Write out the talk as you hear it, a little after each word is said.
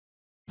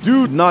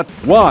Do not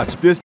watch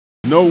this.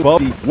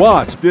 Nobody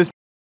watch this.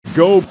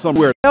 Go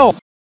somewhere else.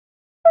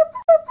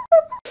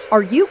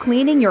 Are you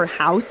cleaning your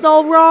house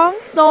all wrong?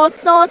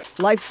 Sauce.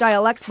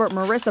 Lifestyle expert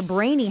Marissa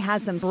Brainy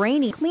has some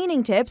brainy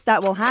cleaning tips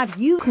that will have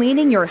you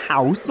cleaning your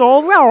house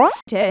all wrong.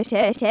 Tips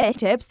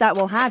that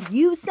will have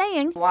you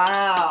saying,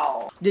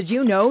 wow. Did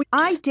you know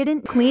I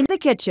didn't clean the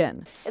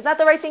kitchen? Is that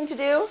the right thing to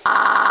do?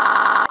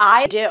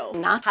 I do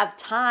not have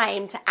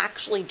time to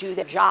actually do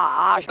the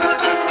job.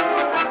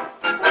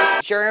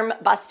 Germ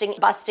busting.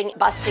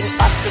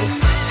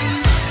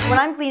 When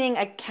I'm cleaning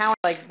a counter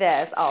like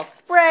this, I'll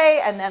spray,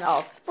 and then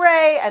I'll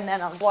spray, and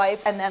then I'll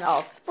wipe, and then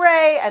I'll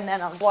spray, and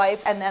then I'll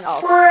wipe, and then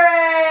I'll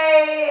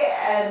spray,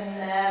 and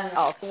then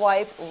I'll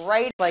swipe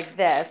right like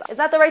this. Is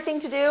that the right thing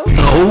to do?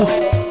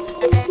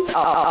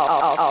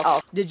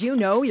 No. Did you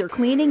know you're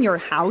cleaning your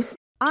house?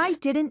 I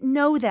didn't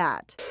know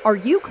that. Are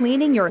you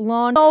cleaning your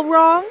lawn all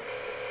wrong?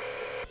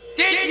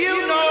 Did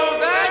you know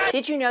that?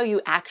 Did you know you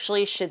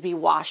actually should be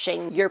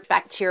washing your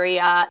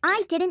bacteria?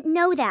 I didn't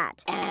know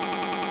that.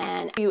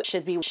 And you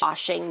should be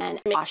washing.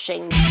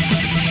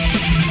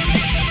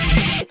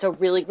 It's a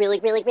really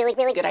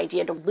good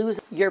idea to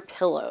lose your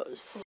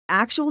pillows.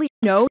 Actually,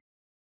 no.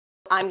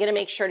 I'm gonna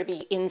make sure to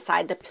be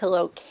inside the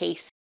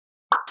pillowcase.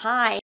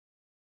 I'm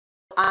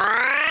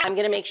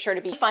gonna make sure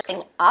to be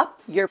fucking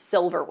up your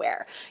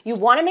silverware. You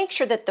wanna make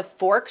sure that the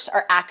forks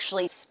are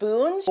actually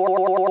spoons.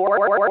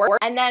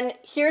 And then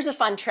here's a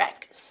fun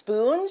trick.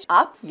 Spoons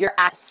up your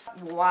ass.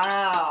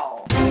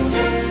 Wow.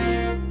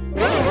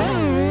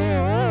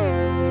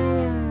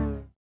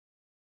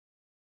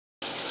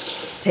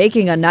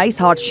 Taking a nice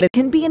hot shit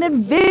can be an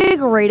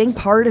invigorating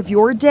part of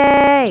your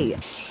day.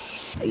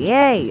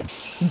 Yay.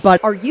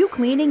 But are you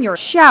cleaning your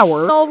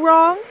shower all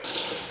wrong?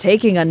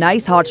 Taking a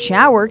nice hot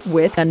shower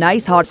with a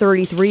nice hot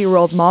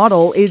 33-year-old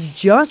model is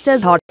just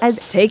as hot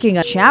as taking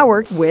a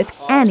shower with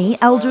any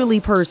elderly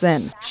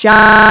person.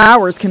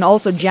 Showers can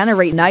also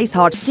generate nice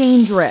hot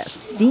dangerous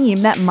steam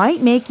that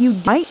might make you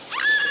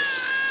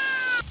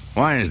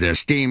Why is there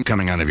steam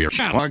coming out of your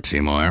shower,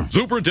 Seymour?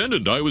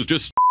 Superintendent, I was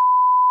just...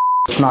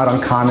 It's not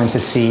uncommon to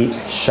see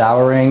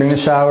showering in the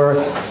shower.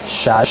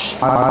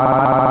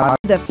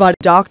 But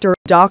Dr.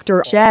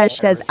 Shesh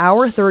says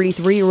our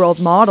 33-year-old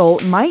model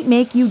might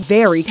make you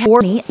very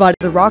horny, but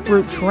the rock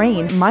group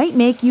train might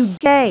make you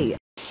gay.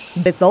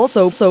 It's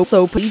also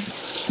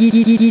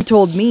he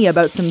told me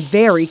about some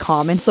very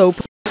common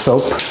soaps.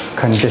 Soap,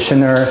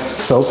 conditioner,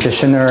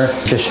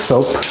 dish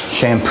soap,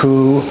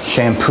 shampoo,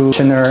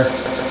 conditioner,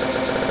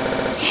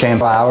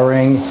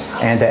 showering,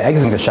 and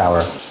exiting the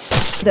shower.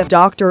 The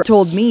doctor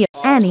told me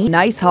any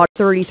nice hot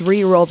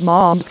 33-year-old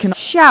moms can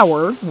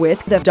shower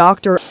with the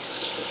doctor,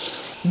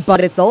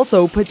 but it's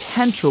also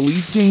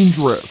potentially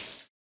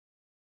dangerous.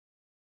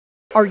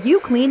 Are you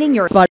cleaning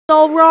your butt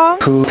all wrong?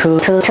 Poo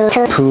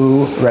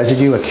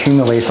residue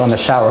accumulates on the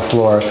shower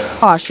floor.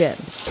 Caution.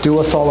 Do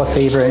us all a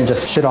favor and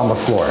just shit on the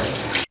floor.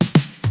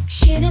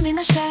 Shitting in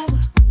the shower,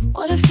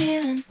 what a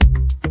feeling.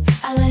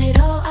 I let it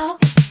all out.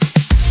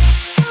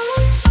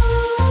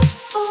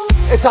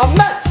 It's a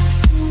mess!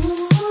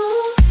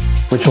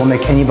 Which will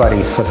make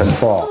anybody slip and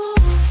fall.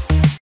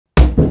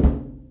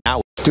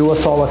 Ow. Do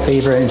us all a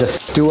favor and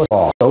just do us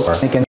all over.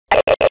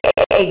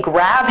 A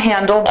grab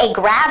handle,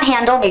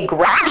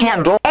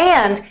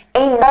 and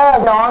a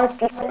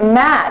non-slip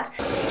mat.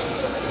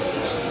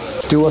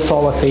 Do us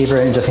all a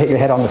favor and just hit your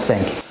head on the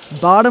sink.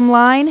 Bottom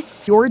line,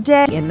 you're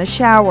dead in the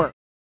shower.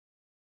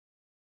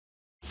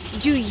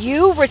 Do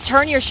you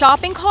return your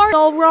shopping cart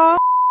all wrong?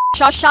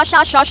 Shush.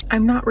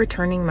 I'm not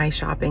returning my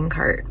shopping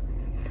cart.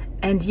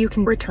 And you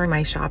can return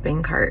my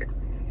shopping cart.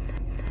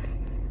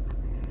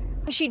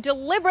 She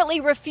deliberately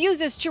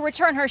refuses to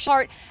return her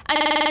cart,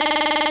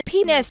 and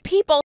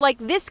people like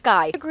this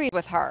guy agree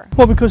with her.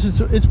 Well, because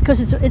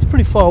it's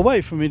pretty far away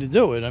for me to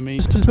do it. I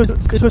mean,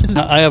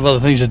 I have other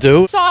things to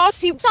do.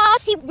 Saucy.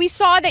 We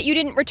saw that you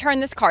didn't return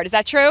this cart. Is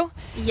that true?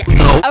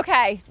 Yeah.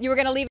 Okay. You were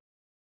gonna leave.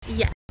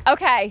 Yeah.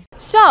 Okay.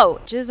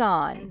 So,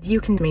 Jizon.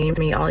 You can meme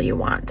me all you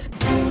want.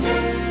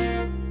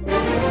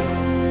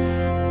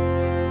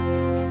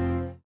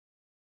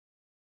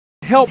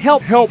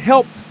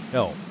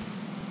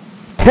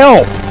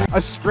 Help. A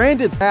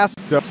stranded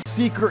asset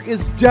seeker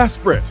is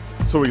desperate,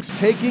 so he's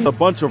taking a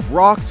bunch of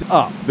rocks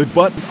up the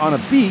butt on a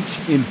beach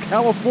in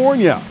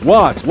California.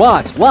 Watch.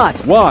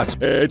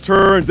 It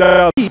turns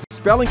out he's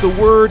spelling the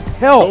word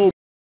help.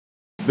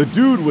 The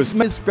dude was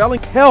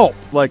misspelling help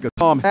like a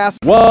Tom Hass.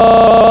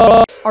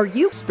 What? Are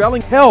you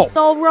spelling help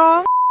all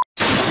wrong?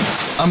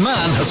 A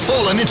man has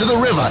fallen into the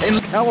river in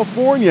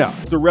California.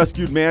 The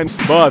rescued man's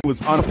butt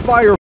was on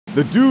fire.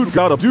 The dude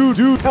got a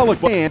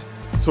helicopter,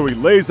 so he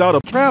lays out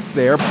a trap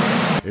there.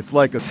 It's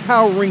like a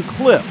towering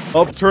cliff.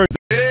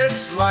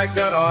 It's like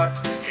an art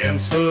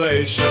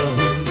installation.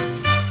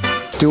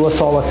 Do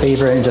us all a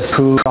favor and just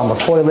poo on the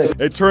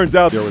toilet. It turns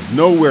out there was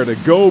nowhere to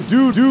go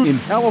dude in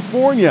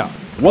California.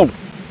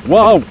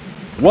 Whoa.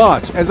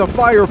 Watch as a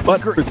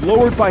firefighter is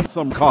lowered by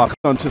some cock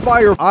onto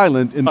Fire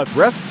Island in a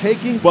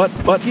breathtaking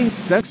butt-fucking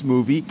sex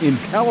movie in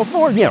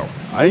California.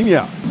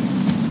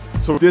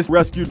 so this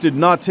rescue did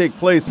not take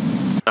place.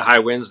 The high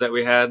winds that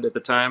we had at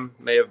the time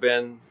may have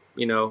been,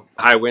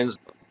 high winds.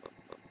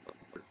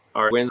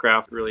 Our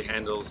windcraft really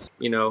handles,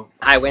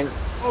 high winds.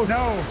 Oh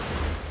no!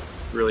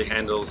 Really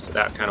handles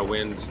that kind of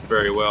wind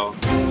very well.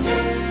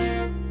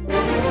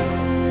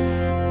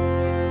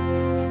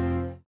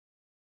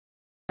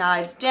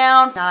 Knives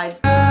down,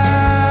 knives.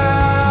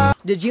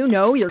 Did you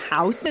know your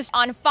house is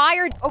on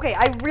fire? Okay,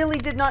 I really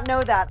did not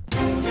know that.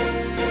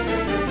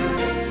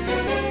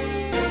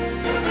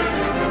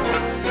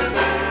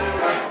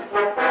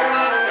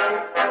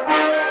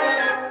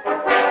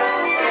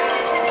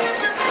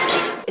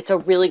 It's a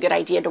really good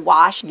idea to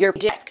wash your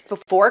dick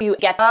before you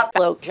get a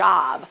blow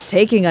job.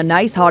 Taking a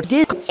nice hot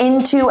dick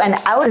into and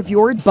out of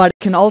your butt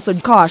can also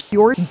cause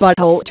your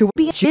butthole to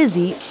be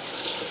jizzy.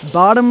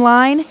 Bottom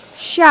line,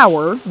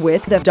 shower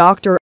with the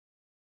doctor.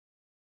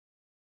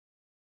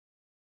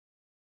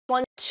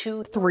 1,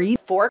 2, 3,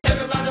 4.